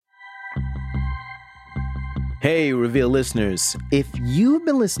Hey, Reveal listeners, if you've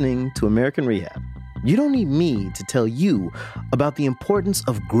been listening to American Rehab, you don't need me to tell you about the importance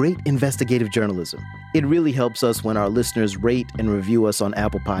of great investigative journalism. It really helps us when our listeners rate and review us on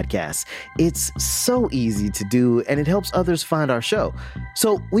Apple Podcasts. It's so easy to do, and it helps others find our show.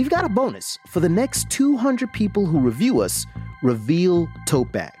 So we've got a bonus. For the next 200 people who review us, Reveal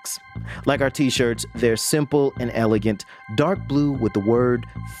tote bags. Like our t-shirts, they're simple and elegant, dark blue with the word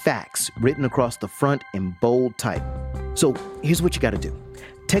facts written across the front in bold type. So here's what you got to do.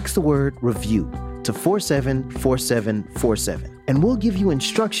 Text the word review to 474747, and we'll give you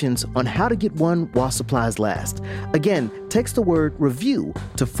instructions on how to get one while supplies last. Again, text the word review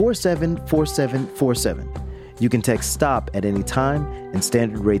to 474747. You can text stop at any time, and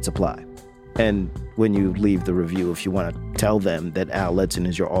standard rates apply. And when you leave the review, if you want to tell them that Al Letson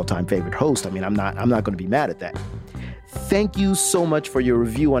is your all-time favorite host, I'm not going to be mad at that. Thank you so much for your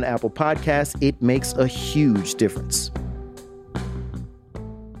review on Apple Podcasts. It makes a huge difference.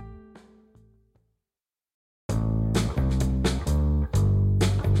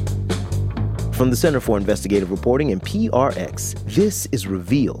 From the Center for Investigative Reporting and PRX, this is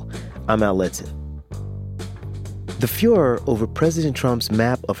Reveal. I'm Al Letson. The furor over President Trump's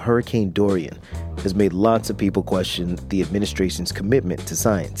map of Hurricane Dorian has made lots of people question the administration's commitment to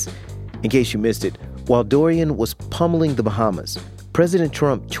science. In case you missed it, while Dorian was pummeling the Bahamas, President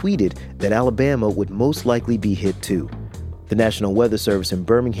Trump tweeted that Alabama would most likely be hit too. The National Weather Service in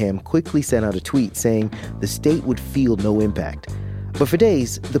Birmingham quickly sent out a tweet saying the state would feel no impact. But for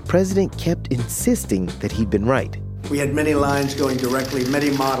days, the president kept insisting that he'd been right. We had many lines going directly, many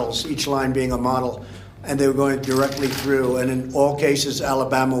models, each line being a model, and they were going directly through. And in all cases,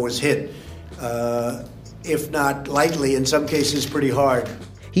 Alabama was hit, if not lightly, in some cases pretty hard.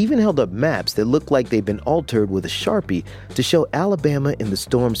 He even held up maps that looked like they'd been altered with a Sharpie to show Alabama in the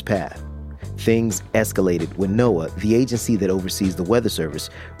storm's path. Things escalated when NOAA, the agency that oversees the Weather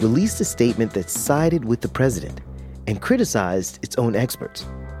Service, released a statement that sided with the president and criticized its own experts.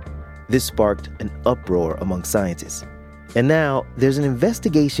 This sparked an uproar among scientists. And now there's an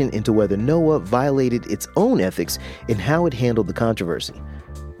investigation into whether NOAA violated its own ethics in how it handled the controversy.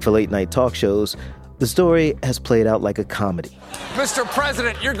 For late-night talk shows, the story has played out like a comedy. Mr.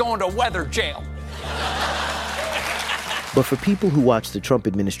 President, you're going to weather jail. But for people who watch the Trump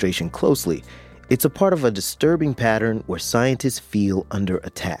administration closely, it's a part of a disturbing pattern where scientists feel under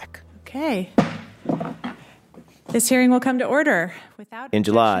attack. Okay. This hearing will come to order. In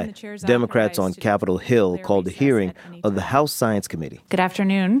July, Democrats on Capitol Hill called a hearing of the House Science Committee. Good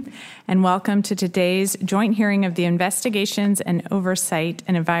afternoon, and welcome to today's joint hearing of the Investigations and Oversight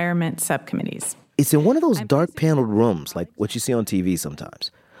and Environment Subcommittees. It's in one of those dark paneled rooms like what you see on TV sometimes.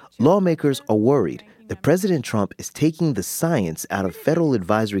 Lawmakers are worried that President Trump is taking the science out of federal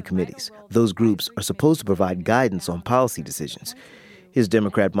advisory committees. Those groups are supposed to provide guidance on policy decisions. Here's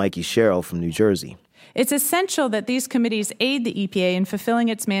Democrat Mikey Sherrill from New Jersey. It's essential that these committees aid the EPA in fulfilling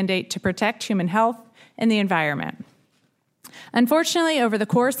its mandate to protect human health and the environment. Unfortunately, over the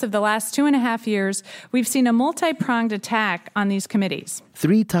course of the last 2.5 years, we've seen a multi-pronged attack on these committees.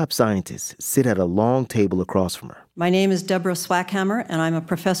 3 top scientists sit at a long table across from her. My name is Deborah Swackhammer, and I'm a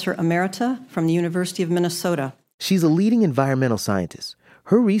professor emerita from the University of Minnesota. She's a leading environmental scientist.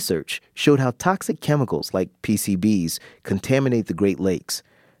 Her research showed how toxic chemicals like PCBs contaminate the Great Lakes.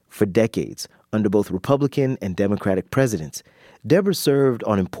 For decades, under both Republican and Democratic presidents, Deborah served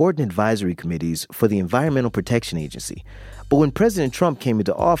on important advisory committees for the Environmental Protection Agency. But when President Trump came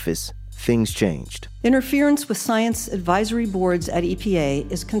into office, things changed. Interference with science advisory boards at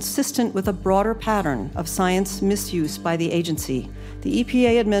EPA is consistent with a broader pattern of science misuse by the agency. The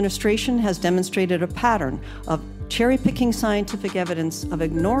EPA administration has demonstrated a pattern of cherry-picking scientific evidence, of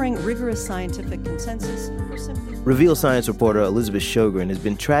ignoring rigorous scientific consensus, or simply... Reveal Science reporter Elizabeth Sjogren has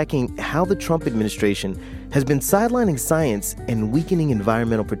been tracking how the Trump administration has been sidelining science and weakening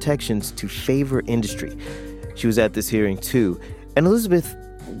environmental protections to favor industry. She was at this hearing too. And Elizabeth,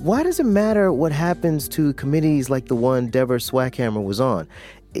 why does it matter what happens to committees like the one Deborah Swackhammer was on?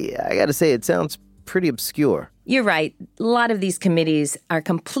 I gotta say, it sounds pretty obscure. You're right. A lot of these committees are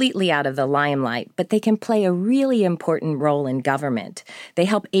completely out of the limelight, but they can play a really important role in government. They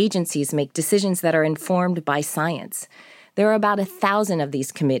help agencies make decisions that are informed by science. There are about 1,000 of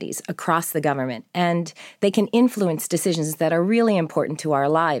these committees across the government, and they can influence decisions that are really important to our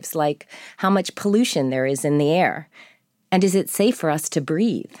lives, like how much pollution there is in the air, and is it safe for us to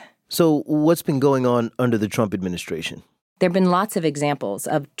breathe? So what's been going on under the Trump administration? There have been lots of examples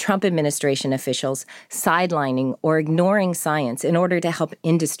of Trump administration officials sidelining or ignoring science in order to help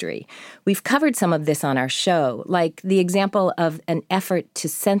industry. We've covered some of this on our show, like the example of an effort to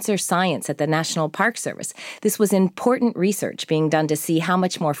censor science at the National Park Service. This was important research being done to see how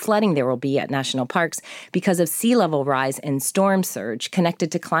much more flooding there will be at national parks because of sea level rise and storm surge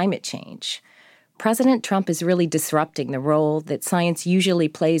connected to climate change. President Trump is really disrupting the role that science usually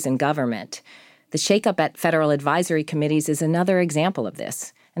plays in government. The shakeup at federal advisory committees is another example of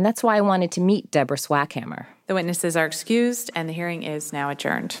this, and that's why I wanted to meet Deborah Swackhammer. The witnesses are excused, and the hearing is now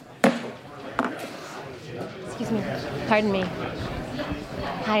adjourned. Excuse me. Pardon me.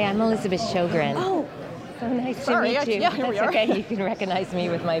 Hi, I'm Elizabeth Sjogren. Oh, so nice to meet you. Yeah, here we are. Okay, you can recognize me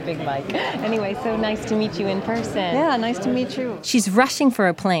with my big mic. Anyway, so nice to meet you in person. Yeah, nice to meet you. She's rushing for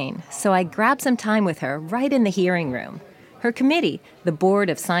a plane, so I grabbed some time with her right in the hearing room. Her committee, the Board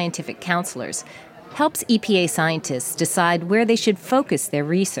of Scientific Counselors, helps EPA scientists decide where they should focus their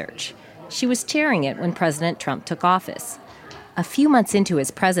research. She was chairing it when President Trump took office. A few months into his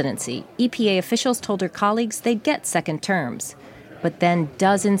presidency, EPA officials told her colleagues they'd get second terms. But then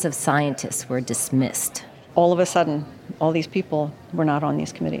dozens of scientists were dismissed. All of a sudden, all these people were not on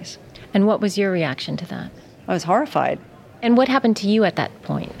these committees. And what was your reaction to that? I was horrified. And what happened to you at that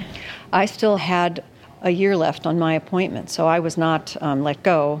point? I still had a year left on my appointment, so I was not let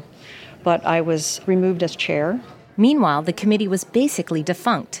go, but I was removed as chair. Meanwhile, the committee was basically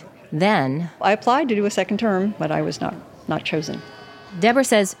defunct. Then I applied to do a second term, but I was not chosen. Deborah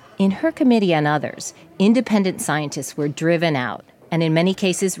says in her committee and others, independent scientists were driven out and in many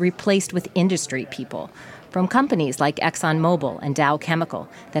cases replaced with industry people from companies like ExxonMobil and Dow Chemical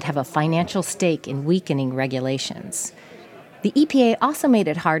that have a financial stake in weakening regulations. The EPA also made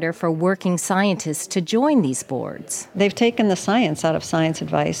it harder for working scientists to join these boards. They've taken the science out of science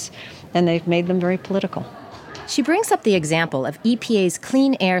advice, and they've made them very political. She brings up the example of EPA's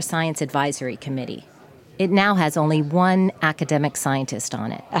Clean Air Science Advisory Committee. It now has only one academic scientist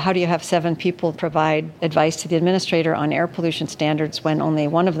on it. How do you have 7 people provide advice to the administrator on air pollution standards when only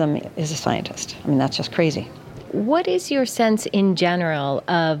one of them is a scientist? I mean, that's just crazy. What is your sense in general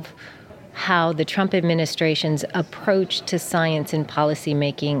of how the Trump administration's approach to science and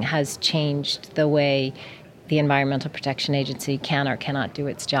policymaking has changed the way the Environmental Protection Agency can or cannot do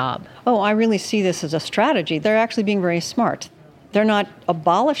its job? Oh, I really see this as a strategy. They're actually being very smart. They're not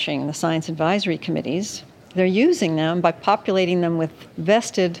abolishing the science advisory committees. They're using them by populating them with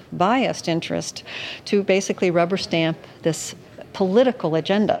vested, biased interest to basically rubber stamp this political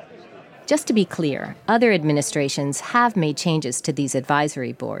agenda. Just to be clear, other administrations have made changes to these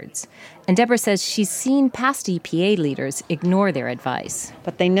advisory boards. And Deborah says she's seen past EPA leaders ignore their advice.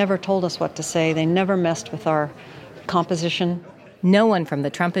 But they never told us what to say. They never messed with our composition. No one from the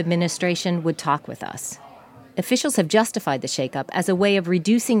Trump administration would talk with us. Officials have justified the shakeup as a way of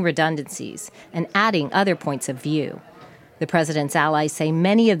reducing redundancies and adding other points of view. The president's allies say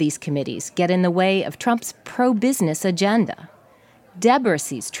many of these committees get in the way of Trump's pro-business agenda. Deborah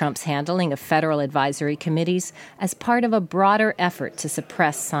sees Trump's handling of federal advisory committees as part of a broader effort to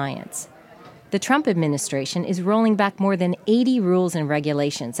suppress science. The Trump administration is rolling back more than 80 rules and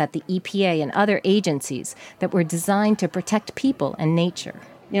regulations at the EPA and other agencies that were designed to protect people and nature.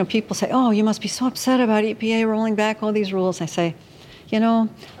 You know, people say, oh, you must be so upset about EPA rolling back all these rules. I say, you know,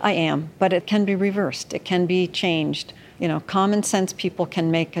 I am, but it can be reversed. It can be changed. You know, common sense people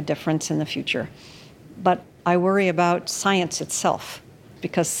can make a difference in the future. But I worry about science itself,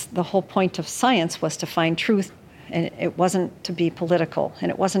 because the whole point of science was to find truth, and it wasn't to be political,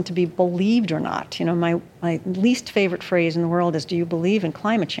 and it wasn't to be believed or not. You know, my least favorite phrase in the world is, do you believe in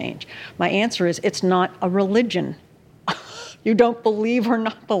climate change? My answer is, it's not a religion. You don't believe or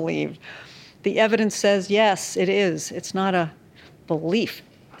not believe. The evidence says, yes, it is. It's not a belief.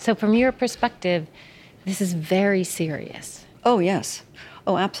 So from your perspective, this is very serious. Oh, yes.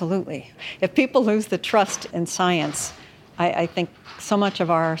 Oh, absolutely. If people lose the trust in science, I think so much of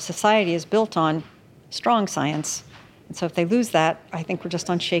our society is built on strong science. And so if they lose that, I think we're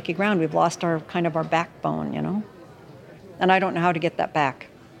just on shaky ground. We've lost our backbone, you know? And I don't know how to get that back.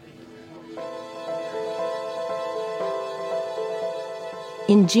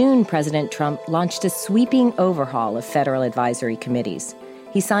 In June, President Trump launched a sweeping overhaul of federal advisory committees.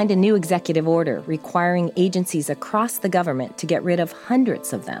 He signed a new executive order requiring agencies across the government to get rid of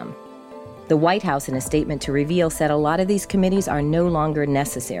hundreds of them. The White House, in a statement to Reveal, said a lot of these committees are no longer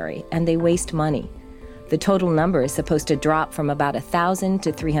necessary and they waste money. The total number is supposed to drop from about 1,000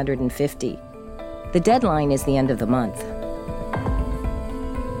 to 350. The deadline is the end of the month.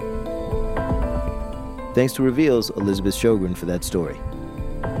 Thanks to Reveal's Elizabeth Sjogren for that story.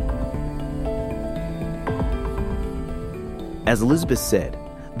 As Elizabeth said,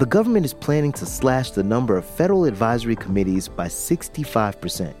 the government is planning to slash the number of federal advisory committees by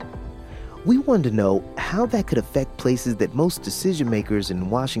 65%. We wanted to know how that could affect places that most decision makers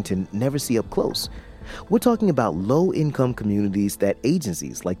in Washington never see up close. We're talking about low-income communities that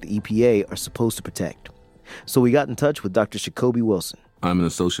agencies like the EPA are supposed to protect. So we got in touch with Dr. Jacoby Wilson. I'm an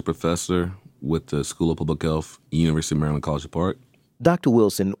associate professor with the School of Public Health, University of Maryland, College Park. Dr.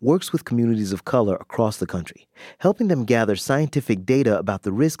 Wilson works with communities of color across the country, helping them gather scientific data about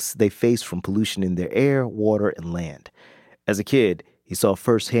the risks they face from pollution in their air, water, and land. As a kid, he saw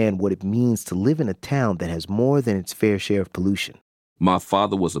firsthand what it means to live in a town that has more than its fair share of pollution. My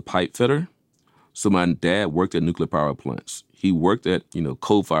father was a pipe fitter, so my dad worked at nuclear power plants. He worked at,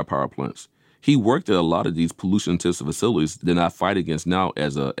 coal-fired power plants. He worked at a lot of these pollution-intensive facilities that I fight against now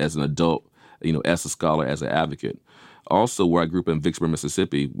as an adult, as a scholar, as an advocate. Also, where I grew up in Vicksburg,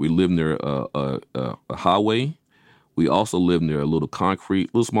 Mississippi, we lived near a highway. We also lived near a little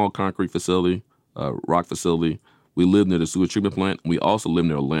small concrete facility, rock facility. We lived near the sewage treatment plant. We also lived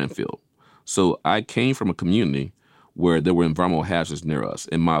near a landfill. So I came from a community where there were environmental hazards near us.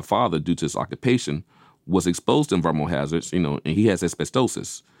 And my father, due to his occupation, was exposed to environmental hazards, and he has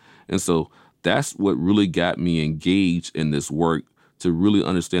asbestosis. And so that's what really got me engaged in this work, to really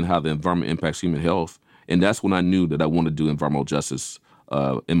understand how the environment impacts human health. And that's when I knew that I wanted to do environmental justice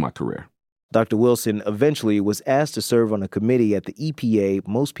in my career. Dr. Wilson eventually was asked to serve on a committee at the EPA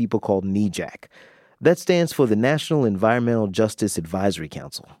most people call NEJAC. That stands for the National Environmental Justice Advisory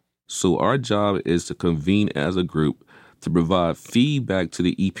Council. So our job is to convene as a group to provide feedback to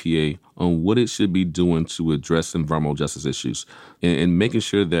the EPA on what it should be doing to address environmental justice issues and making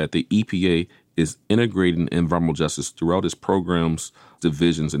sure that the EPA is integrating environmental justice throughout its programs,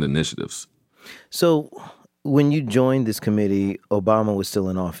 divisions, and initiatives. So when you joined this committee, Obama was still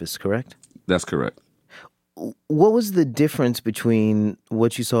in office, correct? That's correct. What was the difference between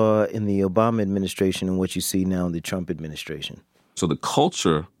what you saw in the Obama administration and what you see now in the Trump administration? So the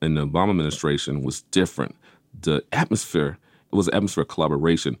culture in the Obama administration was different. The atmosphere, it was an atmosphere of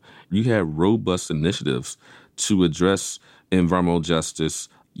collaboration. You had robust initiatives to address environmental justice.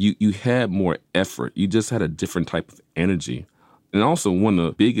 You had more effort. You just had a different type of energy. And also one of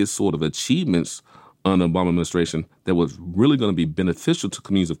the biggest sort of achievements on the Obama administration that was really going to be beneficial to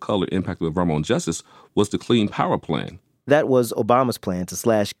communities of color impacted with environmental justice was the Clean Power Plan. That was Obama's plan to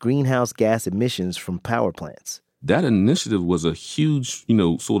slash greenhouse gas emissions from power plants. That initiative was a huge,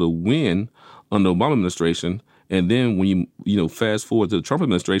 sort of win on the Obama administration. And then when you fast forward to the Trump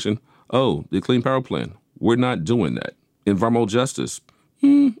administration, the Clean Power Plan, we're not doing that. Environmental justice,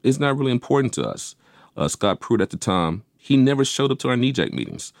 it's not really important to us. Scott Pruitt at the time, he never showed up to our NEJAC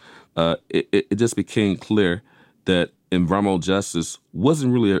meetings. It just became clear that environmental justice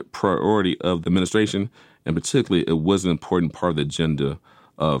wasn't really a priority of the administration, and particularly it was an important part of the agenda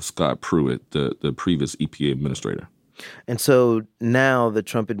of Scott Pruitt, the previous EPA administrator. And so now the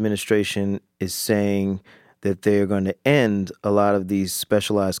Trump administration is saying that they're going to end a lot of these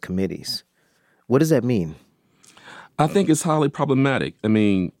specialized committees. What does that mean? I think it's highly problematic. I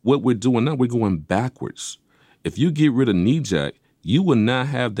mean, what we're doing now, we're going backwards. If you get rid of NEJAC, you will not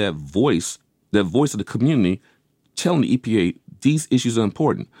have that voice of the community telling the EPA these issues are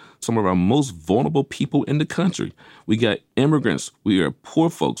important. Some of our most vulnerable people in the country. We got immigrants. We are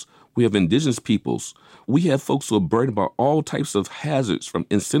poor folks. We have indigenous peoples. We have folks who are burdened by all types of hazards, from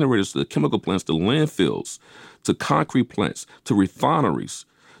incinerators to chemical plants to landfills to concrete plants to refineries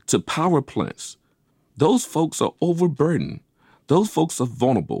to power plants. Those folks are overburdened. Those folks are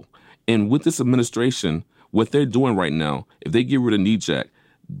vulnerable. And with this administration, what they're doing right now, if they get rid of NEJAC,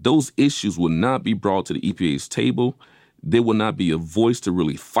 those issues will not be brought to the EPA's table. There will not be a voice to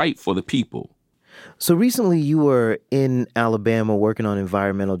really fight for the people. So recently you were in Alabama working on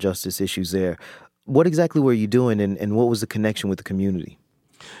environmental justice issues there. What exactly were you doing, and what was the connection with the community?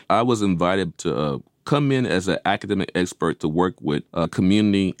 I was invited to come in as an academic expert to work with a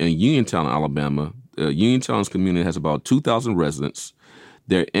community in Uniontown, Alabama. Uniontown's community has about 2,000 residents.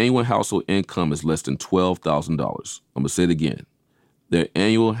 Their annual household income is less than $12,000. I'm going to say it again. Their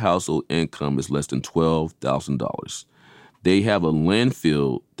annual household income is less than $12,000. They have a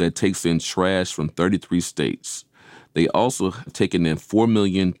landfill that takes in trash from 33 states. They also have taken in 4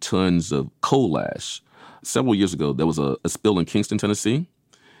 million tons of coal ash. Several years ago, there was a spill in Kingston, Tennessee,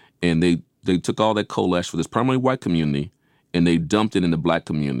 and they took all that coal ash for this primarily white community, and they dumped it in the black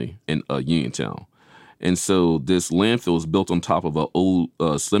community in Uniontown. And so this landfill is built on top of an old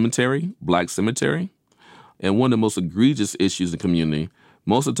cemetery, black cemetery. And one of the most egregious issues in the community,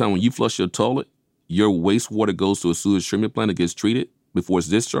 most of the time when you flush your toilet, your wastewater goes to a sewage treatment plant that gets treated before it's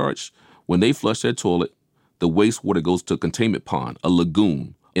discharged. When they flush their toilet, the wastewater goes to a containment pond, a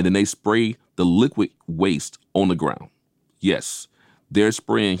lagoon, and then they spray the liquid waste on the ground. Yes, they're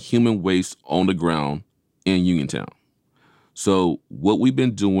spraying human waste on the ground in Uniontown. So what we've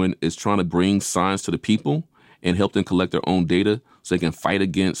been doing is trying to bring science to the people and help them collect their own data so they can fight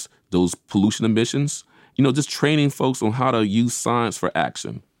against those pollution emissions. Just training folks on how to use science for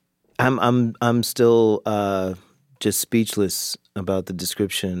action. I'm still just speechless about the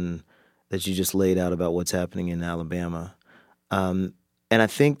description that you just laid out about what's happening in Alabama. And I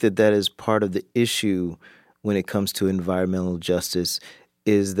think that is part of the issue when it comes to environmental justice,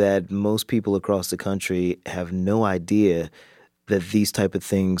 is that most people across the country have no idea that these type of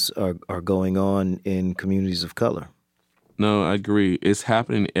things are going on in communities of color. No, I agree. It's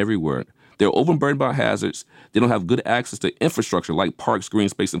happening everywhere. They're overburdened by hazards. They don't have good access to infrastructure like parks, green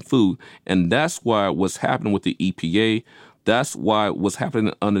space, and food. And that's why what's happening with the EPA, that's why what's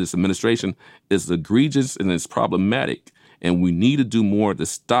happening under this administration is egregious and it's problematic. And we need to do more to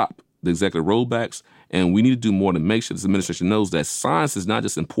stop the executive rollbacks. And we need to do more to make sure this administration knows that science is not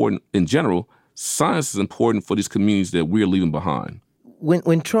just important in general. Science is important for these communities that we're leaving behind.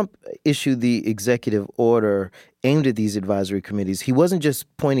 When Trump issued the executive order aimed at these advisory committees, he wasn't just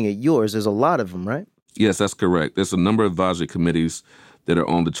pointing at yours. There's a lot of them, right? Yes, that's correct. There's a number of advisory committees that are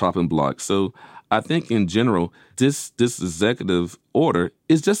on the chopping block. So I think in general, this executive order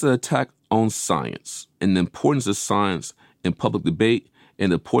is just an attack on science and the importance of science in public debate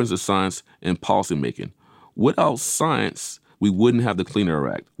and the importance of science in policymaking. Without science, we wouldn't have the Clean Air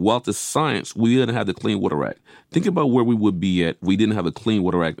Act. Without the science, we wouldn't have the Clean Water Act. Think about where we would be at if we didn't have a Clean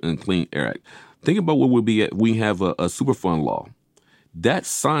Water Act and a Clean Air Act. Think about where we'd be at if we have a Superfund law. That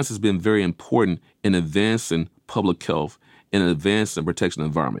science has been very important in advancing public health and advancing protection of the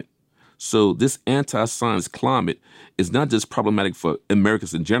environment. So this anti-science climate is not just problematic for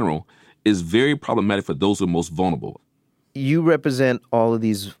Americans in general, it's very problematic for those who are most vulnerable. You represent all of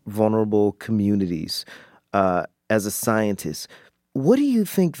these vulnerable communities as a scientist. What do you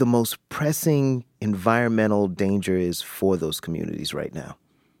think the most pressing environmental danger is for those communities right now?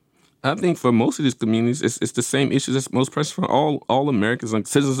 I think for most of these communities, it's the same issues that's most pressing for all Americans and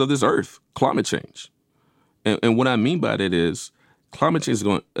citizens of this earth, climate change. And what I mean by that is climate change is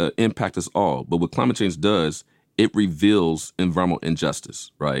going to impact us all. But what climate change does, it reveals environmental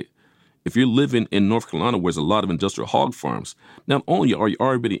injustice, right? If you're living in North Carolina, where there's a lot of industrial hog farms, not only are you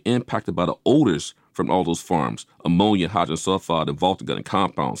already impacted by the odors from all those farms, ammonia, hydrogen sulfide, and voltage-gun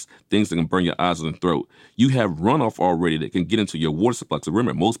compounds, things that can burn your eyes and throat. You have runoff already that can get into your water supply. So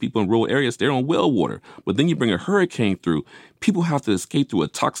remember, most people in rural areas, they're on well water. But then you bring a hurricane through, people have to escape through a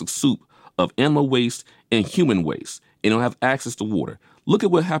toxic soup of animal waste and human waste. They don't have access to water. Look at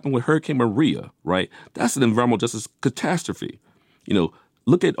what happened with Hurricane Maria, right? That's an environmental justice catastrophe.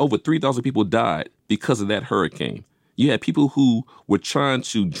 Look at over 3,000 people died because of that hurricane. You had people who were trying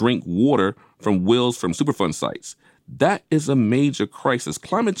to drink water from wells from Superfund sites. That is a major crisis.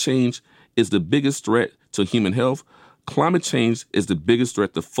 Climate change is the biggest threat to human health. Climate change is the biggest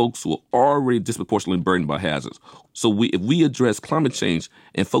threat to folks who are already disproportionately burdened by hazards. So if we address climate change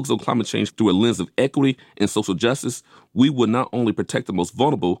and focus on climate change through a lens of equity and social justice, we will not only protect the most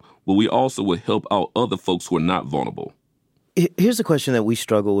vulnerable, but we also will help out other folks who are not vulnerable. Here's a question that we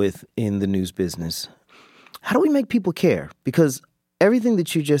struggle with in the news business. How do we make people care? Because everything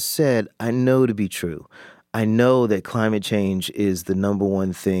that you just said, I know to be true. I know that climate change is the number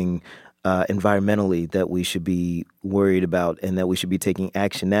one thing environmentally that we should be worried about and that we should be taking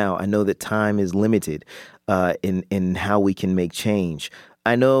action now. I know that time is limited in how we can make change.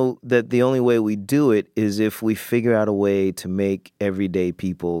 I know that the only way we do it is if we figure out a way to make everyday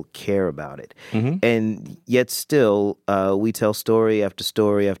people care about it. Mm-hmm. And yet still, we tell story after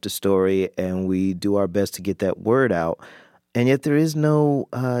story after story, and we do our best to get that word out. And yet there is no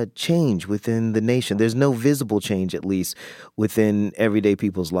change within the nation. There's no visible change, at least, within everyday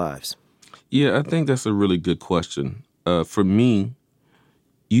people's lives. Yeah, I think that's a really good question. For me,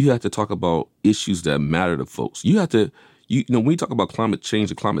 you have to talk about issues that matter to folks. You have to... when we talk about climate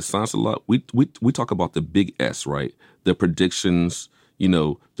change and climate science a lot, we talk about the big S, right? The predictions,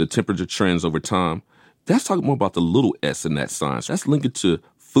 the temperature trends over time. That's talking more about the little s in that science. That's linked to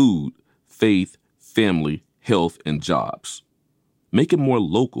food, faith, family, health, and jobs. Make it more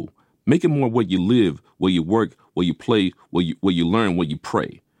local. Make it more where you live, where you work, where you play, where you learn, where you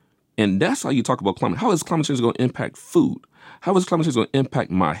pray. And that's how you talk about climate. How is climate change going to impact food? How is climate change going to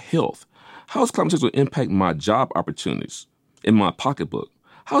impact my health? How is climate change going to impact my job opportunities in my pocketbook?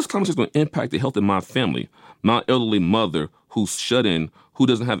 How is climate change going to impact the health of my family, my elderly mother who's shut in, who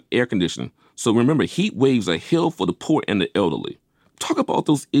doesn't have air conditioning? So remember, heat waves are hell for the poor and the elderly. Talk about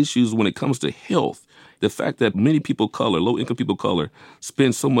those issues when it comes to health. The fact that many people of color, low-income people of color,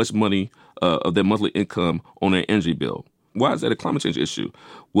 spend so much money of their monthly income on their energy bill. Why is that a climate change issue?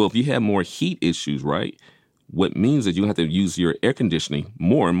 Well, if you have more heat issues, right, what means that you have to use your air conditioning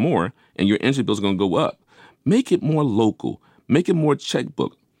more and more, and your energy bills are going to go up. Make it more local. Make it more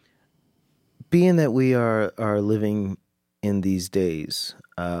checkbook. Being that we are living in these days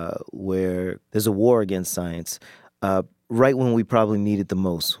where there's a war against science, right when we probably need it the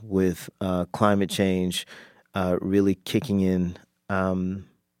most, with climate change really kicking in, I'm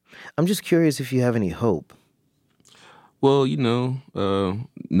just curious if you have any hope. Well,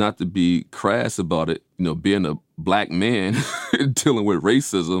 not to be crass about it, being a black man dealing with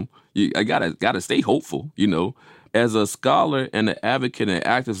racism, I gotta stay hopeful, As a scholar and an advocate and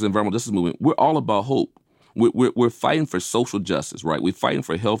activist in the environmental justice movement, we're all about hope. We're fighting for social justice, right? We're fighting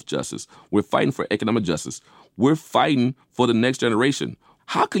for health justice. We're fighting for economic justice. We're fighting for the next generation.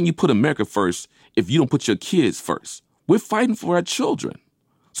 How can you put America first if you don't put your kids first? We're fighting for our children.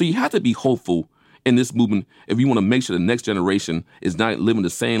 So you have to be hopeful in this movement if you want to make sure the next generation is not living the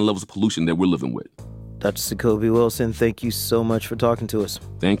same levels of pollution that we're living with. Dr. Scuttling Wilson, thank you so much for talking to us.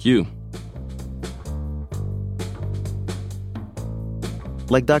 Thank you.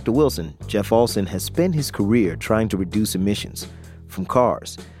 Like Dr. Wilson, Jeff Olson has spent his career trying to reduce emissions from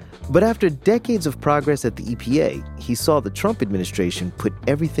cars. But after decades of progress at the EPA, he saw the Trump administration put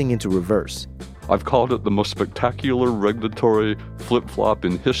everything into reverse. I've called it the most spectacular regulatory flip-flop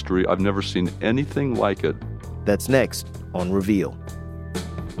in history. I've never seen anything like it. That's next on Reveal.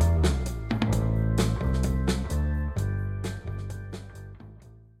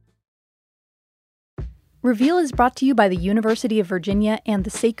 Reveal is brought to you by the University of Virginia and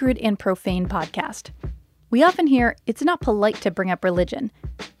the Sacred and Profane podcast. We often hear it's not polite to bring up religion,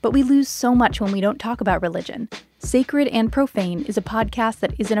 but we lose so much when we don't talk about religion. Sacred and Profane is a podcast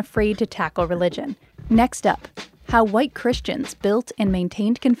that isn't afraid to tackle religion. Next up, how white Christians built and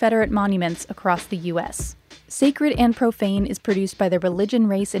maintained Confederate monuments across the U.S. Sacred and Profane is produced by the Religion,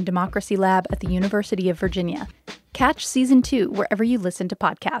 Race, and Democracy Lab at the University of Virginia. Catch Season 2 wherever you listen to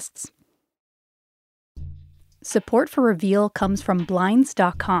podcasts. Support for Reveal comes from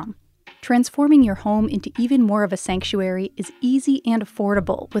Blinds.com. Transforming your home into even more of a sanctuary is easy and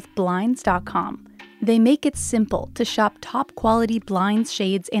affordable with Blinds.com. They make it simple to shop top-quality blinds,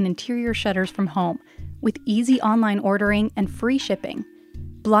 shades, and interior shutters from home with easy online ordering and free shipping.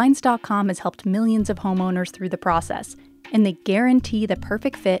 Blinds.com has helped millions of homeowners through the process, and they guarantee the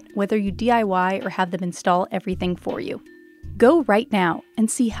perfect fit whether you DIY or have them install everything for you. Go right now and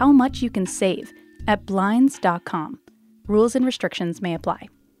see how much you can save at Blinds.com. Rules and restrictions may apply.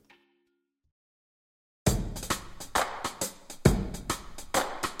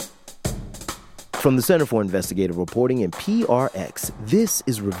 From the Center for Investigative Reporting and PRX, this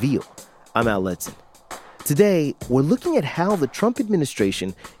is Reveal. I'm Al Letson. Today, we're looking at how the Trump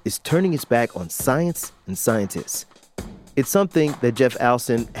administration is turning its back on science and scientists. It's something that Jeff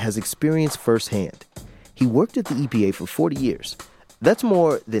Olson has experienced firsthand. He worked at the EPA for 40 years. That's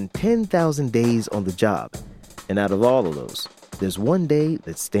more than 10,000 days on the job. And out of all of those, there's one day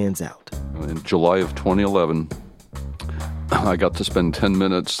that stands out. In July of 2011, I got to spend 10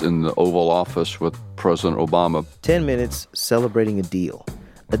 minutes in the Oval Office with President Obama. 10 minutes celebrating a deal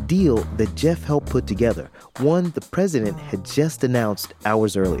that Jeff helped put together, one the president had just announced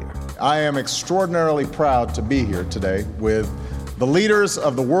hours earlier. I am extraordinarily proud to be here today with the leaders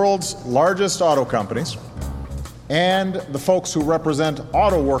of the world's largest auto companies and the folks who represent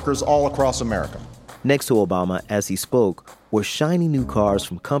auto workers all across America. Next to Obama, as he spoke, were shiny new cars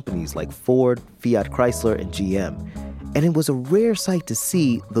from companies like Ford, Fiat Chrysler, and GM. And it was a rare sight to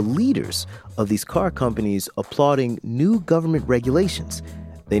see the leaders of these car companies applauding new government regulations.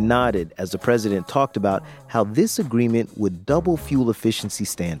 They nodded as the president talked about how this agreement would double fuel efficiency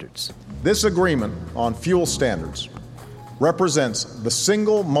standards. This agreement on fuel standards represents the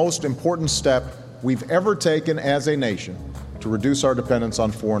single most important step we've ever taken as a nation to reduce our dependence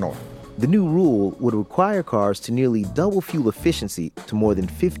on foreign oil. The new rule would require cars to nearly double fuel efficiency to more than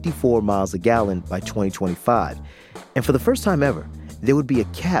 54 miles a gallon by 2025. And for the first time ever, there would be a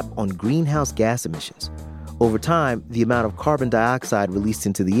cap on greenhouse gas emissions. Over time, the amount of carbon dioxide released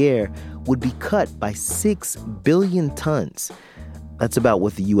into the air would be cut by 6 billion tons. That's about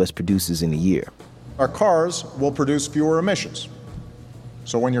what the U.S. produces in a year. Our cars will produce fewer emissions.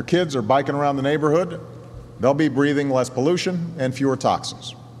 So when your kids are biking around the neighborhood, they'll be breathing less pollution and fewer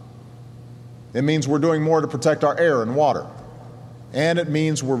toxins. It means we're doing more to protect our air and water. And it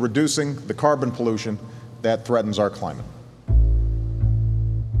means we're reducing the carbon pollution that threatens our climate.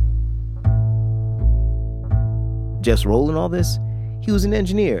 Jeff's role in all this? He was an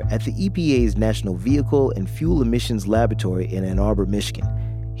engineer at the EPA's National Vehicle and Fuel Emissions Laboratory in Ann Arbor, Michigan.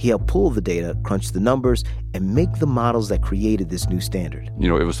 He helped pull the data, crunch the numbers, and make the models that created this new standard. You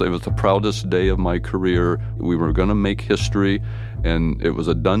know, it was the proudest day of my career. We were going to make history, and it was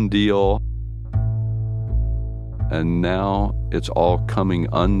a done deal. And now it's all coming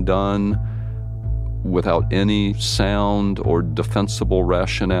undone without any sound or defensible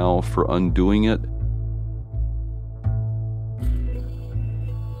rationale for undoing it.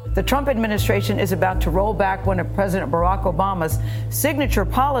 The Trump administration is about to roll back one of President Barack Obama's signature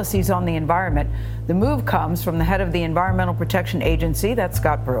policies on the environment. The move comes from the head of the Environmental Protection Agency, that's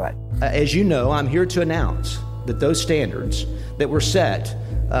Scott Pruitt. As you know, I'm here to announce that those standards that were set,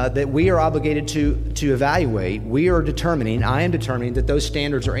 that we are obligated to evaluate, I am determining that those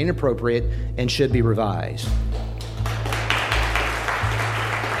standards are inappropriate and should be revised.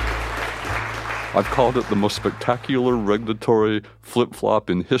 I've called it the most spectacular regulatory flip-flop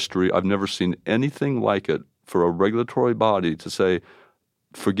in history. I've never seen anything like it for a regulatory body to say,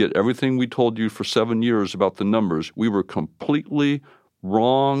 forget everything we told you for 7 years about the numbers. We were completely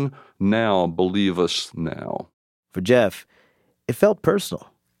wrong now. Believe us now. For Jeff, it felt personal.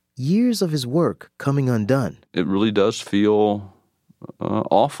 Years of his work coming undone. It really does feel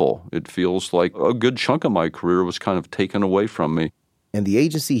awful. It feels like a good chunk of my career was kind of taken away from me. And the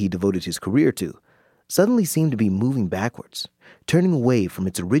agency he devoted his career to suddenly seemed to be moving backwards, turning away from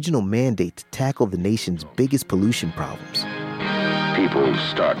its original mandate to tackle the nation's biggest pollution problems. People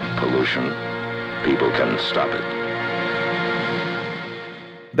start pollution. People can stop it.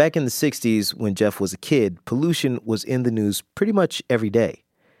 Back in the 60s, when Jeff was a kid, pollution was in the news pretty much every day.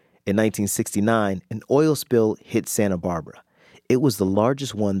 In 1969, an oil spill hit Santa Barbara. It was the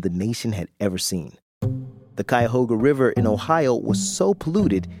largest one the nation had ever seen. The Cuyahoga River in Ohio was so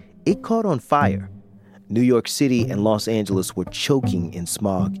polluted, it caught on fire. New York City and Los Angeles were choking in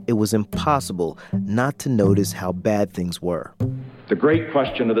smog. It was impossible not to notice how bad things were. The great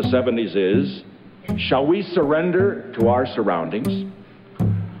question of the 70s is, shall we surrender to our surroundings,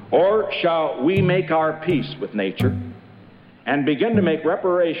 or shall we make our peace with nature and begin to make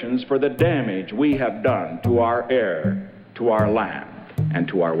reparations for the damage we have done to our air, to our land, and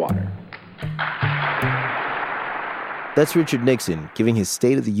to our water? That's Richard Nixon giving his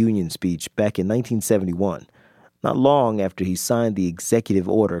State of the Union speech back in 1971, not long after he signed the executive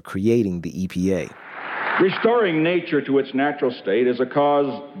order creating the EPA. Restoring nature to its natural state is a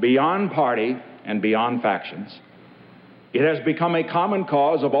cause beyond party and beyond factions. It has become a common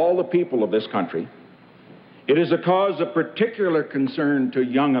cause of all the people of this country. It is a cause of particular concern to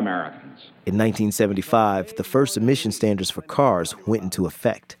young Americans. In 1975, the first emission standards for cars went into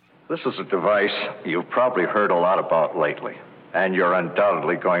effect. This is a device you've probably heard a lot about lately, and you're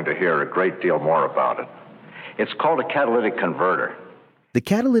undoubtedly going to hear a great deal more about it. It's called a catalytic converter. The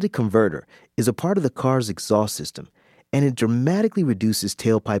catalytic converter is a part of the car's exhaust system, and it dramatically reduces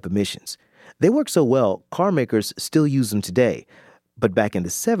tailpipe emissions. They work so well, car makers still use them today. But back in the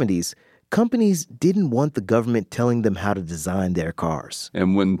 70s, companies didn't want the government telling them how to design their cars.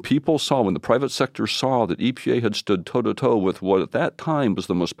 And when the private sector saw that EPA had stood toe-to-toe with what at that time was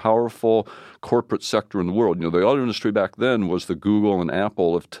the most powerful corporate sector in the world, the auto industry back then was the Google and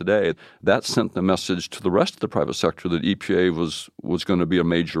Apple of today, that sent the message to the rest of the private sector that EPA was going to be a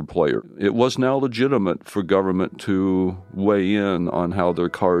major player. It was now legitimate for government to weigh in on how their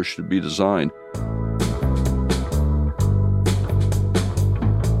cars should be designed.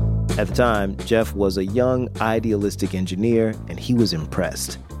 At the time, Jeff was a young, idealistic engineer, and he was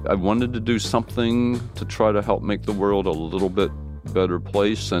impressed. I wanted to do something to try to help make the world a little bit better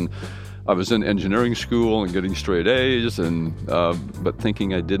place, and I was in engineering school and getting straight A's, but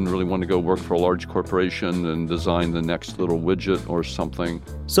thinking I didn't really want to go work for a large corporation and design the next little widget or something.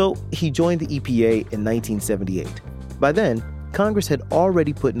 So he joined the EPA in 1978. By then, Congress had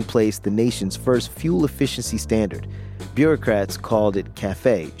already put in place the nation's first fuel efficiency standard. Bureaucrats called it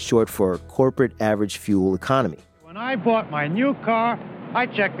CAFE, short for Corporate Average Fuel Economy. When I bought my new car, I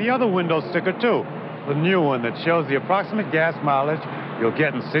checked the other window sticker too. The new one that shows the approximate gas mileage you'll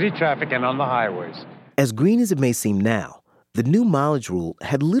get in city traffic and on the highways. As green as it may seem now, the new mileage rule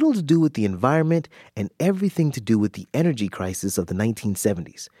had little to do with the environment and everything to do with the energy crisis of the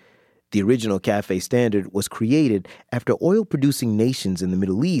 1970s. The original CAFE standard was created after oil-producing nations in the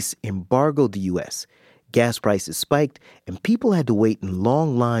Middle East embargoed the U.S. Gas prices spiked, and people had to wait in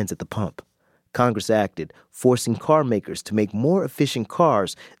long lines at the pump. Congress acted, forcing car makers to make more efficient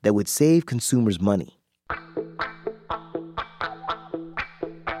cars that would save consumers money.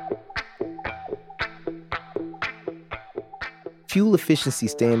 Fuel efficiency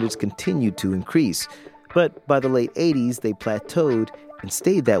standards continued to increase, But by the late 80s, they plateaued and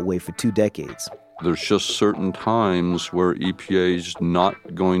stayed that way for 2 decades. There's just certain times where EPA is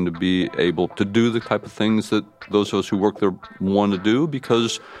not going to be able to do the type of things that those of us who work there want to do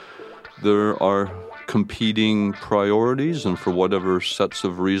because there are competing priorities, and for whatever sets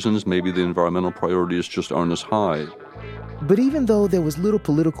of reasons, maybe the environmental priorities just aren't as high. But even though there was little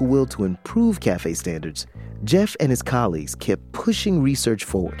political will to improve CAFE standards, Jeff and his colleagues kept pushing research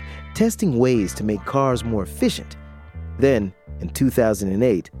forward, testing ways to make cars more efficient. Then, in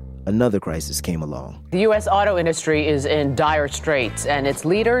 2008, another crisis came along. The U.S. auto industry is in dire straits, and its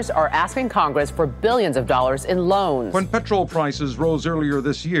leaders are asking Congress for billions of dollars in loans. When petrol prices rose earlier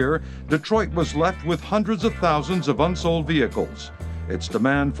this year, Detroit was left with hundreds of thousands of unsold vehicles. Its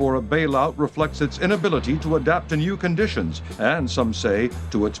demand for a bailout reflects its inability to adapt to new conditions, and some say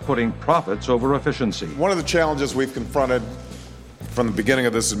to its putting profits over efficiency. One of the challenges we've confronted from the beginning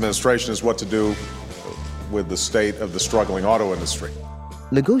of this administration is what to do with the state of the struggling auto industry.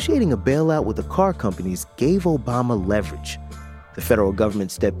 Negotiating a bailout with the car companies gave Obama leverage. The federal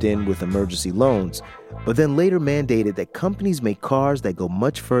government stepped in with emergency loans, but then later mandated that companies make cars that go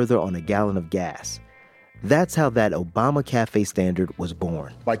much further on a gallon of gas. That's how that Obama CAFE standard was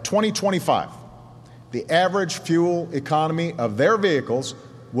born. By 2025, the average fuel economy of their vehicles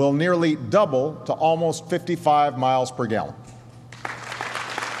will nearly double to almost 55 miles per gallon.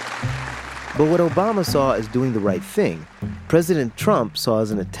 But what Obama saw as doing the right thing, President Trump saw as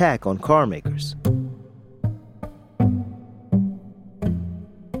an attack on car makers.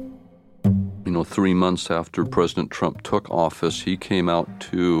 3 months after President Trump took office, he came out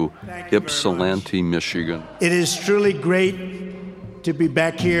to Ypsilanti, Michigan. It is truly great to be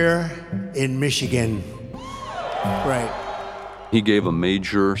back here in Michigan. Right. He gave a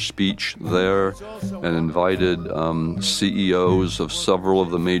major speech there and invited CEOs of several of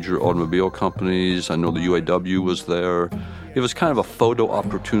the major automobile companies. I know the UAW was there. It was kind of a photo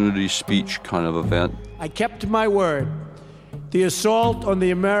opportunity speech kind of event. I kept my word. The assault on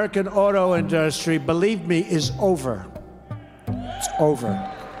the American auto industry, believe me, is over. It's over.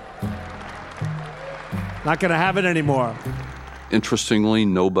 Not going to have it anymore. Interestingly,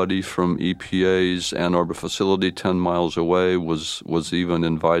 nobody from EPA's Ann Arbor facility 10 miles away was even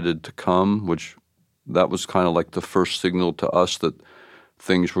invited to come, which that was kind of like the first signal to us that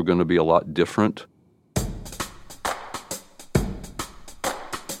things were going to be a lot different.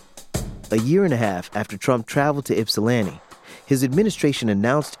 A year and a half after Trump traveled to Ypsilanti, his administration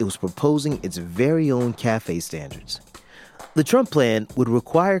announced it was proposing its very own CAFE standards. The Trump plan would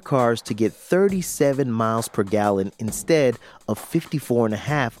require cars to get 37 miles per gallon instead of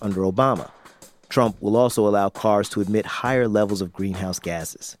 54.5 under Obama. Trump will also allow cars to emit higher levels of greenhouse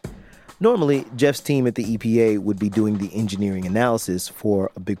gases. Normally, Jeff's team at the EPA would be doing the engineering analysis for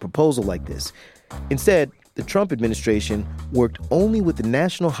a big proposal like this. Instead, the Trump administration worked only with the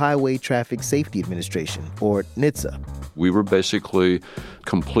National Highway Traffic Safety Administration, or NHTSA. We were basically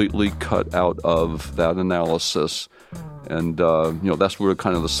completely cut out of that analysis. And, that's where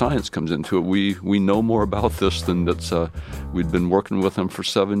kind of the science comes into it. We know more about this than we'd been working with them for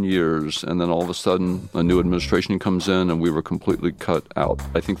 7 years. And then all of a sudden, a new administration comes in and we were completely cut out.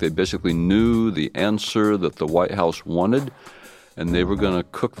 I think they basically knew the answer that the White House wanted. And they were going to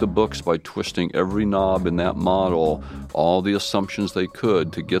cook the books by twisting every knob in that model, all the assumptions they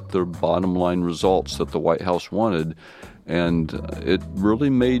could to get their bottom line results that the White House wanted. And it really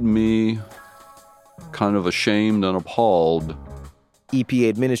made me kind of ashamed and appalled. EPA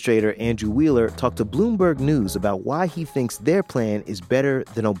Administrator Andrew Wheeler talked to Bloomberg News about why he thinks their plan is better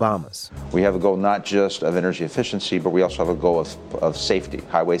than Obama's. We have a goal not just of energy efficiency, but we also have a goal of safety,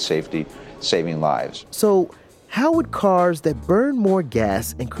 highway safety, saving lives. So how would cars that burn more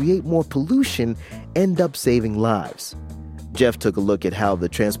gas and create more pollution end up saving lives? Jeff took a look at how the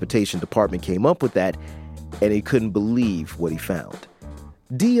Transportation Department came up with that, and he couldn't believe what he found.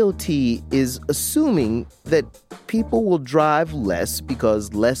 DOT is assuming that people will drive less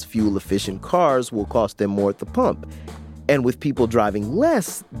because less fuel-efficient cars will cost them more at the pump. And with people driving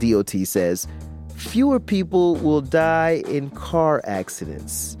less, DOT says, fewer people will die in car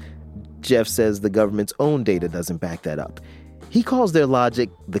accidents. Jeff says the government's own data doesn't back that up. He calls their logic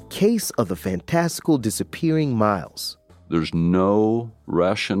the case of the fantastical disappearing miles. There's no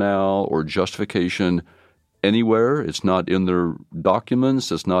rationale or justification anywhere. It's not in their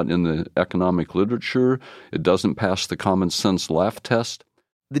documents. It's not in the economic literature. It doesn't pass the common sense laugh test.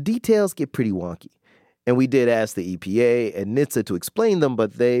 The details get pretty wonky. And we did ask the EPA and NHTSA to explain them,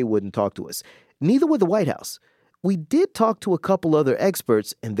 but they wouldn't talk to us. Neither would the White House. We did talk to a couple other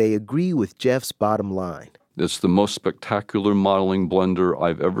experts, and they agree with Jeff's bottom line. It's the most spectacular modeling blender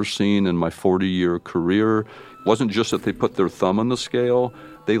I've ever seen in my 40-year career. It wasn't just that they put their thumb on the scale,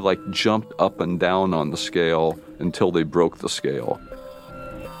 they jumped up and down on the scale until they broke the scale.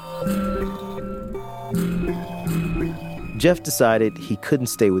 Jeff decided he couldn't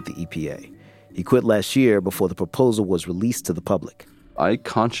stay with the EPA. He quit last year before the proposal was released to the public. I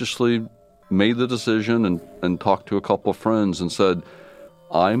consciously made the decision and talked to a couple of friends and said,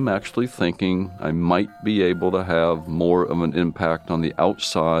 I'm actually thinking I might be able to have more of an impact on the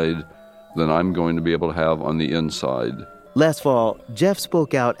outside than I'm going to be able to have on the inside. Last fall, Jeff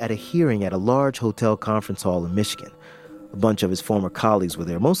spoke out at a hearing at a large hotel conference hall in Michigan. A bunch of his former colleagues were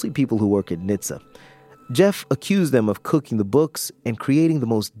there, mostly people who work at NHTSA. Jeff accused them of cooking the books and creating the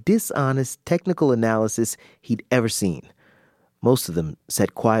most dishonest technical analysis he'd ever seen. Most of them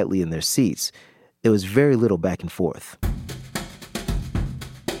sat quietly in their seats. There was very little back and forth.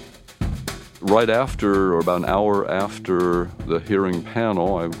 Right after, or about an hour after the hearing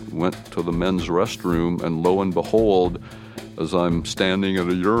panel, I went to the men's restroom, and lo and behold, as I'm standing at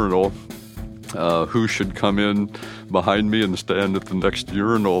a urinal, who should come in behind me and stand at the next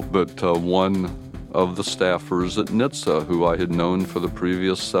urinal but one of the staffers at NHTSA, who I had known for the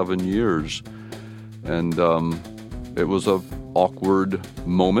previous 7 years. And it was an awkward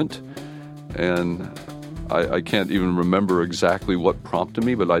moment, and I can't even remember exactly what prompted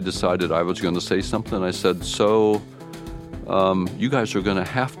me, but I decided I was going to say something. I said, so you guys are going to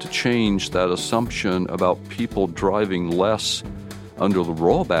have to change that assumption about people driving less under the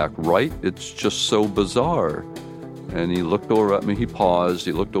rollback, right? It's just so bizarre. And he looked over at me, he paused,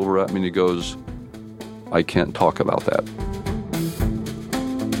 he looked over at me and he goes, I can't talk about that.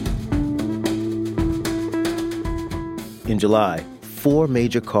 In July, 4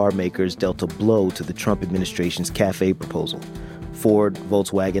 major car makers dealt a blow to the Trump administration's CAFE proposal. Ford,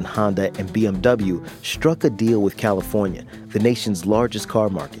 Volkswagen, Honda, and BMW struck a deal with California, the nation's largest car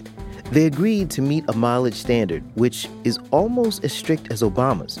market. They agreed to meet a mileage standard, which is almost as strict as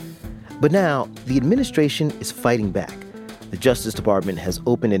Obama's. But now, the administration is fighting back. The Justice Department has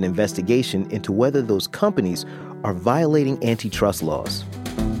opened an investigation into whether those companies are violating antitrust laws.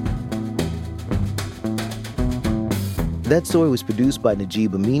 That story was produced by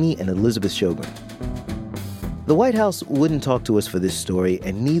Najib Amini and Elizabeth Shogren. The White House wouldn't talk to us for this story,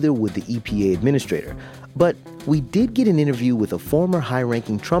 and neither would the EPA administrator. But we did get an interview with a former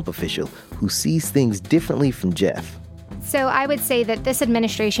high-ranking Trump official who sees things differently from Jeff. So I would say that this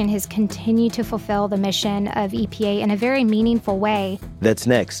administration has continued to fulfill the mission of EPA in a very meaningful way. That's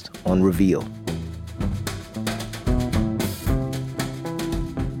next on Reveal.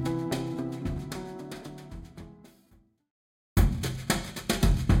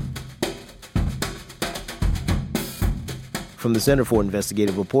 From the Center for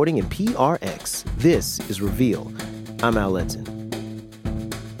Investigative Reporting and PRX, this is Reveal. I'm Al Letson.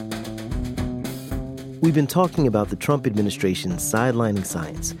 We've been talking about the Trump administration sidelining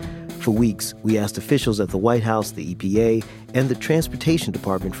science. For weeks, we asked officials at the White House, the EPA, and the Transportation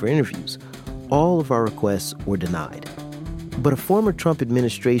Department for interviews. All of our requests were denied. But a former Trump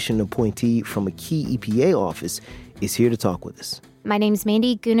administration appointee from a key EPA office is here to talk with us. My name's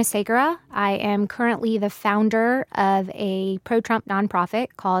Mandy Gunasegara. I am currently the founder of a pro-Trump nonprofit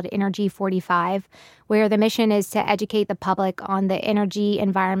called Energy 45, where the mission is to educate the public on the energy,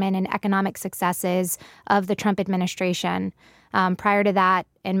 environment, and economic successes of the Trump administration. Prior to that,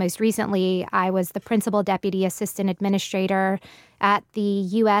 and most recently, I was the principal deputy assistant administrator at the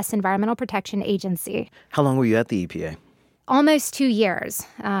U.S. Environmental Protection Agency. How long were you at the EPA? Almost 2 years.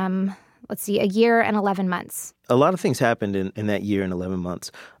 A year and 11 months. A lot of things happened in that year and 11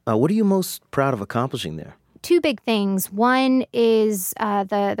 months. What are you most proud of accomplishing there? 2 big things. One is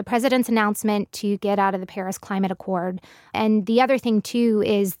the president's announcement to get out of the Paris Climate Accord. And the other thing, too,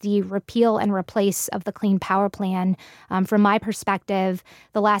 is the repeal and replace of the Clean Power Plan. From my perspective,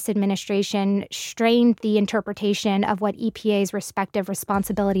 the last administration strained the interpretation of what EPA's respective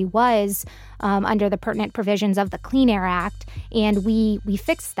responsibility was under the pertinent provisions of the Clean Air Act, and we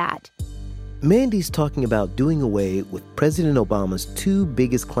fixed that. Mandy's talking about doing away with President Obama's 2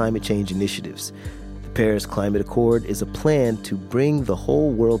 biggest climate change initiatives. The Paris Climate Accord is a plan to bring the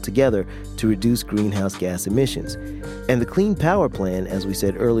whole world together to reduce greenhouse gas emissions. And the Clean Power Plan, as we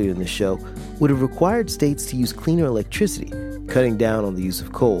said earlier in the show, would have required states to use cleaner electricity, cutting down on the use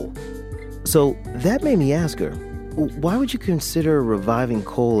of coal. So that made me ask her, why would you consider reviving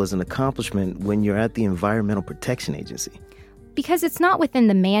coal as an accomplishment when you're at the Environmental Protection Agency? Because it's not within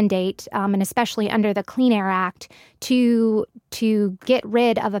the mandate, and especially under the Clean Air Act, to get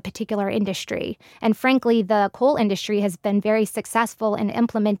rid of a particular industry. And frankly, the coal industry has been very successful in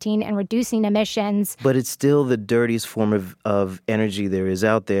implementing and reducing emissions. But it's still the dirtiest form of energy there is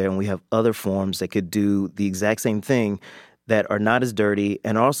out there, and we have other forms that could do the exact same thing that are not as dirty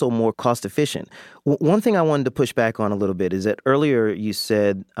and also more cost efficient. One thing I wanted to push back on a little bit is that earlier you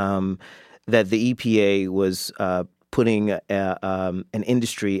said that the EPA was putting an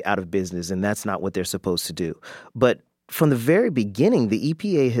industry out of business, and that's not what they're supposed to do. But from the very beginning, the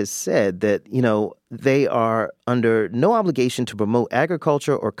EPA has said that, they are under no obligation to promote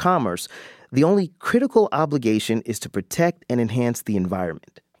agriculture or commerce. The only critical obligation is to protect and enhance the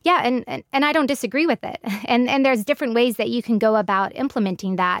environment. Yeah, and I don't disagree with it. And there's different ways that you can go about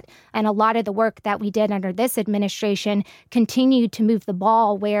implementing that. And a lot of the work that we did under this administration continued to move the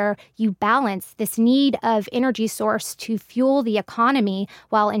ball where you balance this need of energy source to fuel the economy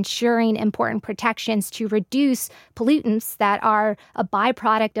while ensuring important protections to reduce pollutants that are a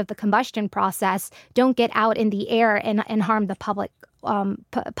byproduct of the combustion process, don't get out in the air and harm the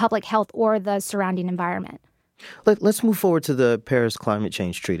public health or the surrounding environment. Let's move forward to the Paris Climate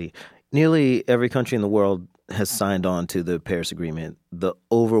Change Treaty. Nearly every country in the world has signed on to the Paris Agreement. The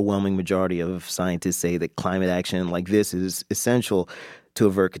overwhelming majority of scientists say that climate action like this is essential to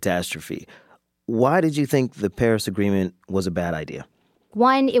avert catastrophe. Why did you think the Paris Agreement was a bad idea?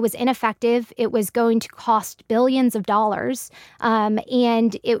 One, it was ineffective. It was going to cost billions of dollars.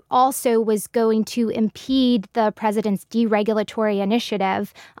 And it also was going to impede the president's deregulatory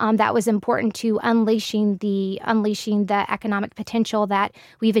initiative that was important to unleashing the economic potential that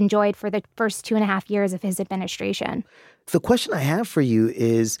we've enjoyed for the first 2.5 years of his administration. The question I have for you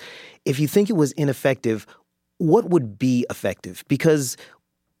is, if you think it was ineffective, what would be effective? Because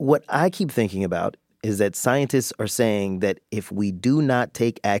what I keep thinking about is that scientists are saying that if we do not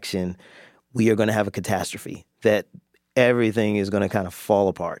take action, we are going to have a catastrophe, that everything is going to kind of fall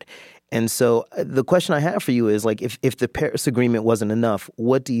apart. And so the question I have for you is, if the Paris Agreement wasn't enough,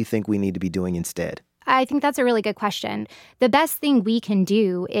 what do you think we need to be doing instead? I think that's a really good question. The best thing we can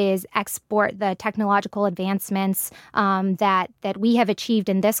do is export the technological advancements that we have achieved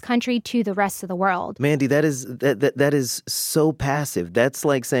in this country to the rest of the world. Mandy, that is so passive. That's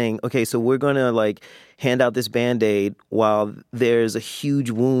like saying, okay, so we're going to hand out this Band-Aid while there's a huge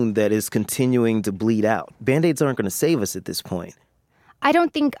wound that is continuing to bleed out. Band-Aids aren't going to save us at this point. I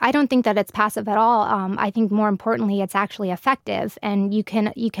don't think that it's passive at all. I think more importantly, it's actually effective, and you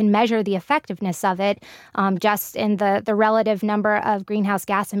can measure the effectiveness of it just in the relative number of greenhouse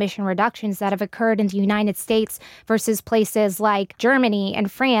gas emission reductions that have occurred in the United States versus places like Germany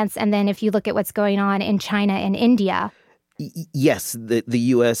and France. And then if you look at what's going on in China and India. Yes, the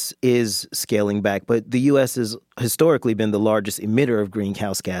U.S. is scaling back, but the U.S. has historically been the largest emitter of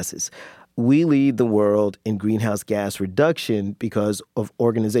greenhouse gases. We lead the world in greenhouse gas reduction because of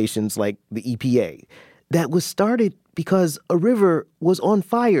organizations like the EPA. That was started because a river was on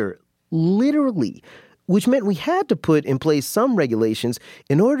fire, literally, which meant we had to put in place some regulations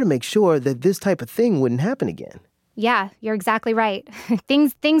in order to make sure that this type of thing wouldn't happen again. Yeah, you're exactly right.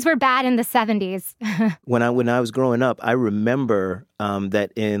 Things were bad in the 70s. When I was growing up, I remember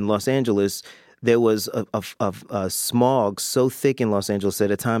that in Los Angeles, there was a smog so thick in Los Angeles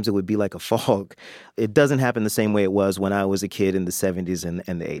that at times it would be like a fog. It doesn't happen the same way it was when I was a kid in the 70s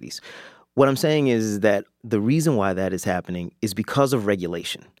and the 80s. What I'm saying is that the reason why that is happening is because of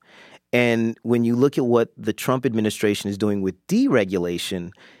regulation. And when you look at what the Trump administration is doing with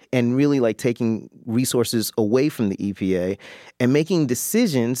deregulation and really taking resources away from the EPA and making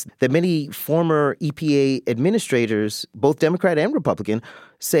decisions that many former EPA administrators, both Democrat and Republican,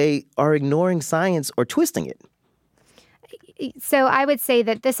 say are ignoring science or twisting it. So I would say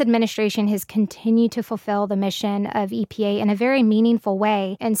that this administration has continued to fulfill the mission of EPA in a very meaningful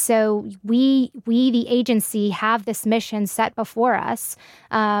way. And so we the agency, have this mission set before us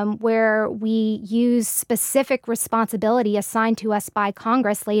where we use specific responsibility assigned to us by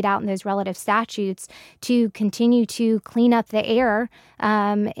Congress laid out in those relative statutes to continue to clean up the air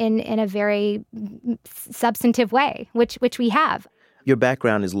in a very substantive way, which we have. Your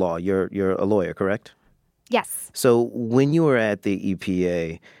background is law. You're a lawyer, correct? Yes. So when you were at the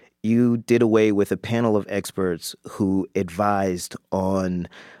EPA, you did away with a panel of experts who advised on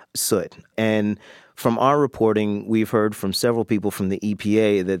soot. And from our reporting, we've heard from several people from the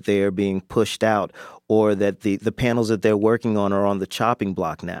EPA that they are being pushed out or that the panels that they're working on are on the chopping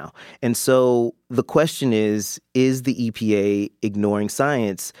block now. And so the question is the EPA ignoring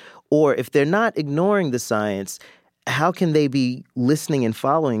science? Or if they're not ignoring the science, how can they be listening and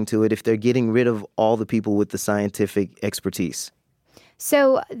following to it if they're getting rid of all the people with the scientific expertise?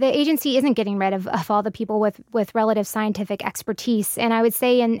 So the agency isn't getting rid of all the people with relative scientific expertise. And I would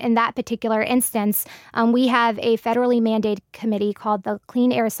say in that particular instance, we have a federally mandated committee called the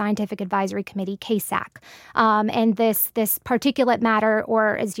Clean Air Scientific Advisory Committee, CASAC. And this particulate matter,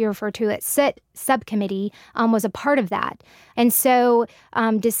 or as you refer to it, SIT subcommittee, was a part of that. And so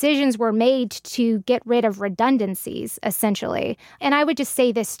decisions were made to get rid of redundancies, essentially. And I would just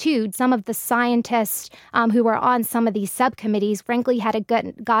say this, too. Some of the scientists who were on some of these subcommittees, frankly, had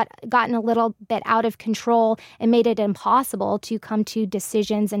gotten a little bit out of control and made it impossible to come to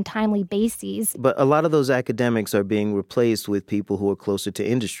decisions in timely bases. But a lot of those academics are being replaced with people who are closer to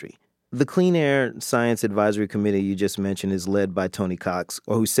industry. The Clean Air Science Advisory Committee you just mentioned is led by Tony Cox,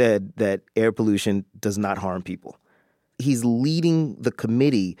 who said that air pollution does not harm people. He's leading the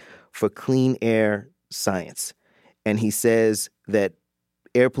committee for clean air science, and he says that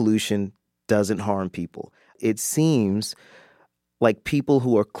air pollution doesn't harm people. It seems like people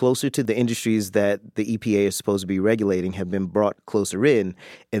who are closer to the industries that the EPA is supposed to be regulating have been brought closer in,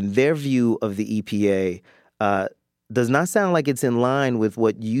 and their view of the EPA does not sound like it's in line with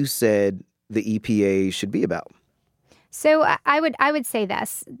what you said the EPA should be about. So I would say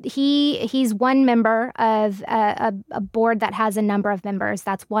this. He's one member of a board that has a number of members.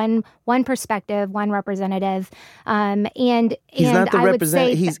 That's one perspective, one representative. And he's not the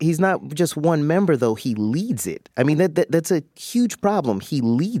representative. He's not just one member, though. He leads it. I mean, that's a huge problem. He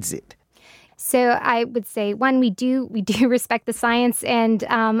leads it. So I would say, one, we do respect the science, and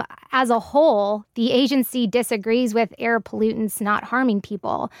as a whole, the agency disagrees with air pollutants not harming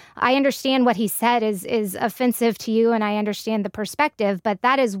people. I understand what he said is offensive to you, and I understand the perspective, but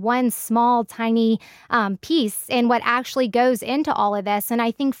that is one small, tiny piece in what actually goes into all of this. And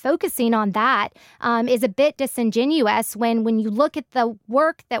I think focusing on that is a bit disingenuous when you look at the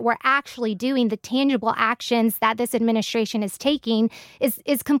work that we're actually doing, the tangible actions that this administration is taking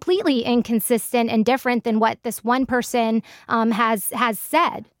is completely inconsistent and different than what this one person has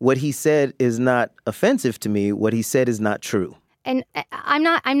said. What he said is not offensive to me. What he said is not true. And I'm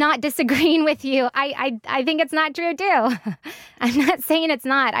not disagreeing with you. I think it's not true, too. I'm not saying it's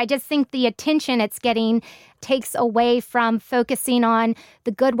not. I just think the attention it's getting takes away from focusing on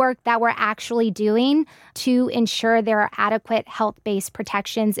the good work that we're actually doing to ensure there are adequate health-based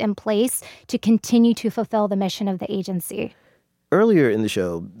protections in place to continue to fulfill the mission of the agency. Earlier in the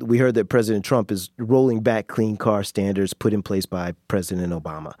show, we heard that President Trump is rolling back clean car standards put in place by President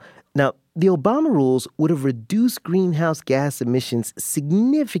Obama. Now, the Obama rules would have reduced greenhouse gas emissions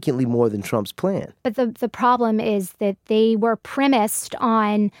significantly more than Trump's plan. But the problem is that they were premised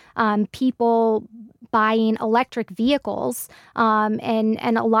on people buying electric vehicles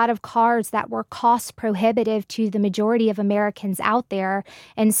and a lot of cars that were cost prohibitive to the majority of Americans out there.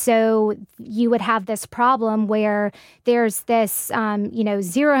 And so you would have this problem where there's this,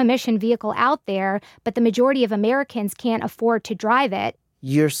 zero emission vehicle out there, but the majority of Americans can't afford to drive it.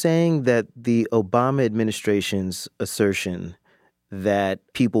 You're saying that the Obama administration's assertion that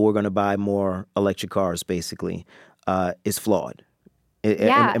people were going to buy more electric cars, basically, is flawed.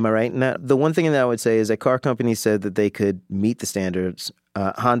 Yeah. Am I right? Now, the one thing that I would say is that car companies said that they could meet the standards.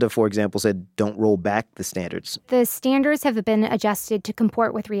 Honda, for example, said don't roll back the standards. The standards have been adjusted to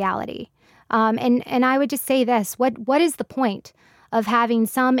comport with reality. And I would just say this. What is the point of having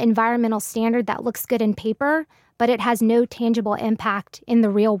some environmental standard that looks good in paper, but it has no tangible impact in the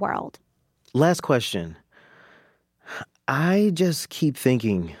real world? Last question. I just keep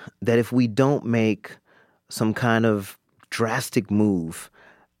thinking that if we don't make some kind of drastic move,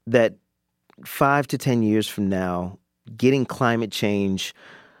 that 5 to 10 years from now, getting climate change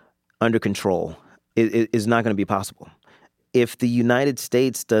under control is not going to be possible. If the United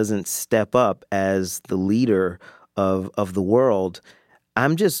States doesn't step up as the leader of the world,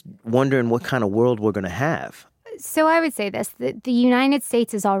 I'm just wondering what kind of world we're going to have. So I would say this, that the United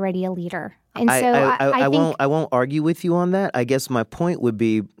States is already a leader. And so I think I won't argue with you on that. I guess my point would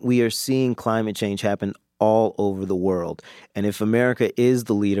be we are seeing climate change happen all over the world. And if America is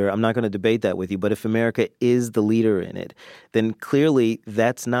the leader, I'm not going to debate that with you, but if America is the leader in it, then clearly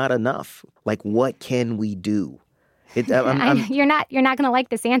that's not enough. Like, what can we do? You're not going to like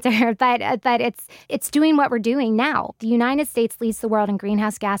this answer, but it's doing what we're doing now. The United States leads the world in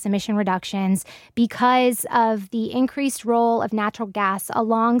greenhouse gas emission reductions because of the increased role of natural gas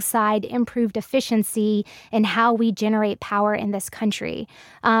alongside improved efficiency in how we generate power in this country.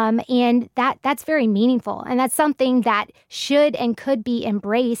 And that's very meaningful. And that's something that should and could be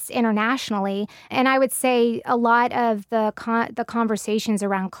embraced internationally. And I would say a lot of the conversations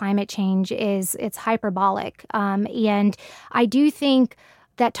around climate change it's hyperbolic. And I do think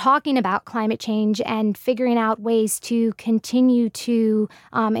that talking about climate change and figuring out ways to continue to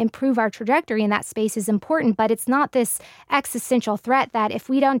improve our trajectory in that space is important, but it's not this existential threat that if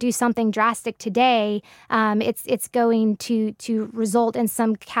we don't do something drastic today, it's going to result in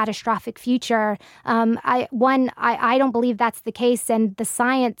some catastrophic future. I don't believe that's the case, and the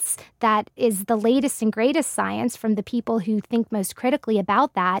science that is the latest and greatest science from the people who think most critically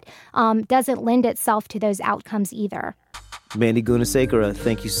about that doesn't lend itself to those outcomes either. Mandy Gunasekara,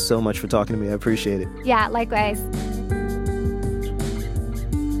 thank you so much for talking to me. I appreciate it. Yeah, likewise.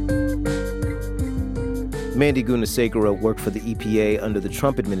 Mandy Gunasekara worked for the EPA under the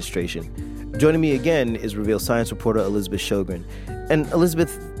Trump administration. Joining me again is Reveal Science reporter Elizabeth Sjogren. And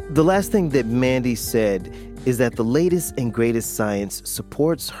Elizabeth, the last thing that Mandy said is that the latest and greatest science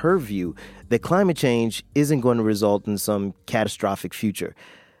supports her view that climate change isn't going to result in some catastrophic future.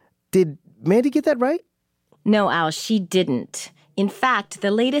 Did Mandy get that right? No, Al, she didn't. In fact, the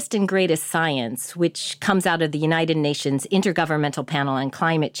latest and greatest science, which comes out of the United Nations Intergovernmental Panel on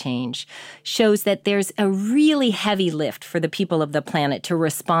Climate Change, shows that there's a really heavy lift for the people of the planet to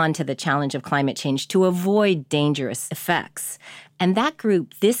respond to the challenge of climate change, to avoid dangerous effects. And that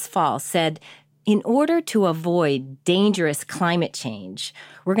group this fall said, in order to avoid dangerous climate change,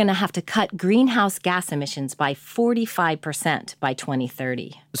 we're going to have to cut greenhouse gas emissions by 45% by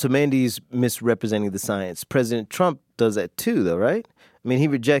 2030. So Mandy's misrepresenting the science. President Trump does that too, though, right? I mean, he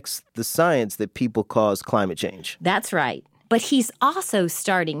rejects the science that people cause climate change. That's right. But he's also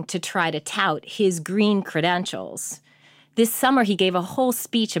starting to try to tout his green credentials. This summer, he gave a whole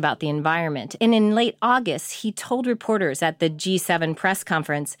speech about the environment. And in late August, he told reporters at the G7 press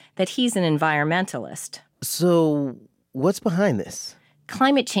conference that he's an environmentalist. So what's behind this?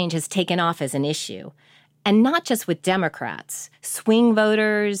 Climate change has taken off as an issue. And not just with Democrats, swing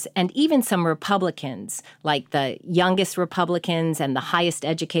voters, and even some Republicans, like the youngest Republicans and the highest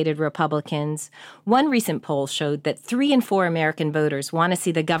educated Republicans. One recent poll showed that 3 in 4 American voters want to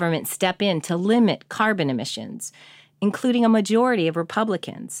see the government step in to limit carbon emissions, including a majority of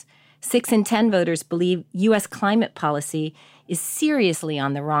Republicans. 6 in 10 voters believe U.S. climate policy is seriously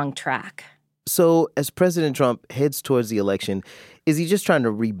on the wrong track. So as President Trump heads towards the election, is he just trying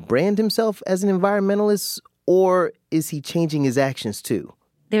to rebrand himself as an environmentalist, or is he changing his actions too?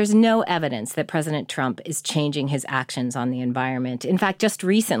 There's no evidence that President Trump is changing his actions on the environment. In fact, just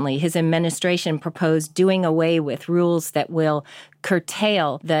recently, his administration proposed doing away with rules that will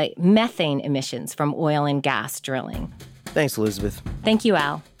curtail the methane emissions from oil and gas drilling. Thanks, Elizabeth. Thank you,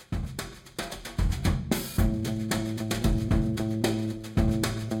 Al.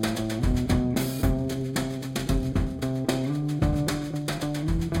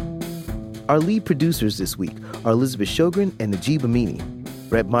 Our lead producers this week are Elizabeth Sjogren and Najib Amini.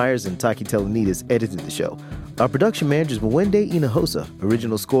 Brett Myers and Taki Telanides edited the show. Our production manager is Mwende Inahosa.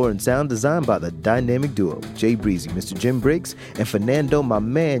 Original score and sound design by the dynamic duo, Jay Breezy, Mr. Jim Briggs, and Fernando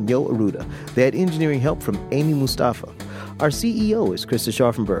Mamano Aruda. They had engineering help from Amy Mustafa. Our CEO is Krista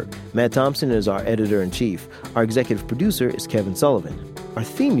Scharfenberg. Matt Thompson is our editor-in-chief. Our executive producer is Kevin Sullivan. Our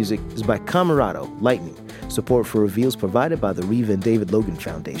theme music is by Camerado, Lightning. Support for Reveals provided by the Reva and David Logan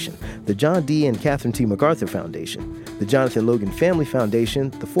Foundation, the John D. and Catherine T. MacArthur Foundation, the Jonathan Logan Family Foundation,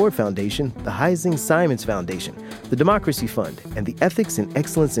 the Ford Foundation, the Heising Simons Foundation, the Democracy Fund, and the Ethics and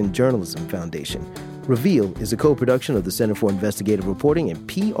Excellence in Journalism Foundation. Reveal is a co-production of the Center for Investigative Reporting and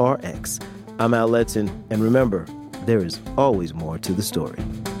PRX. I'm Al Letson, and remember, there is always more to the story.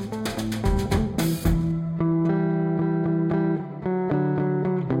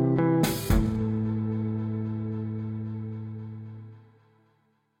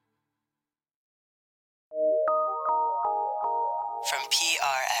 From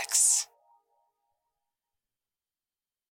PRX.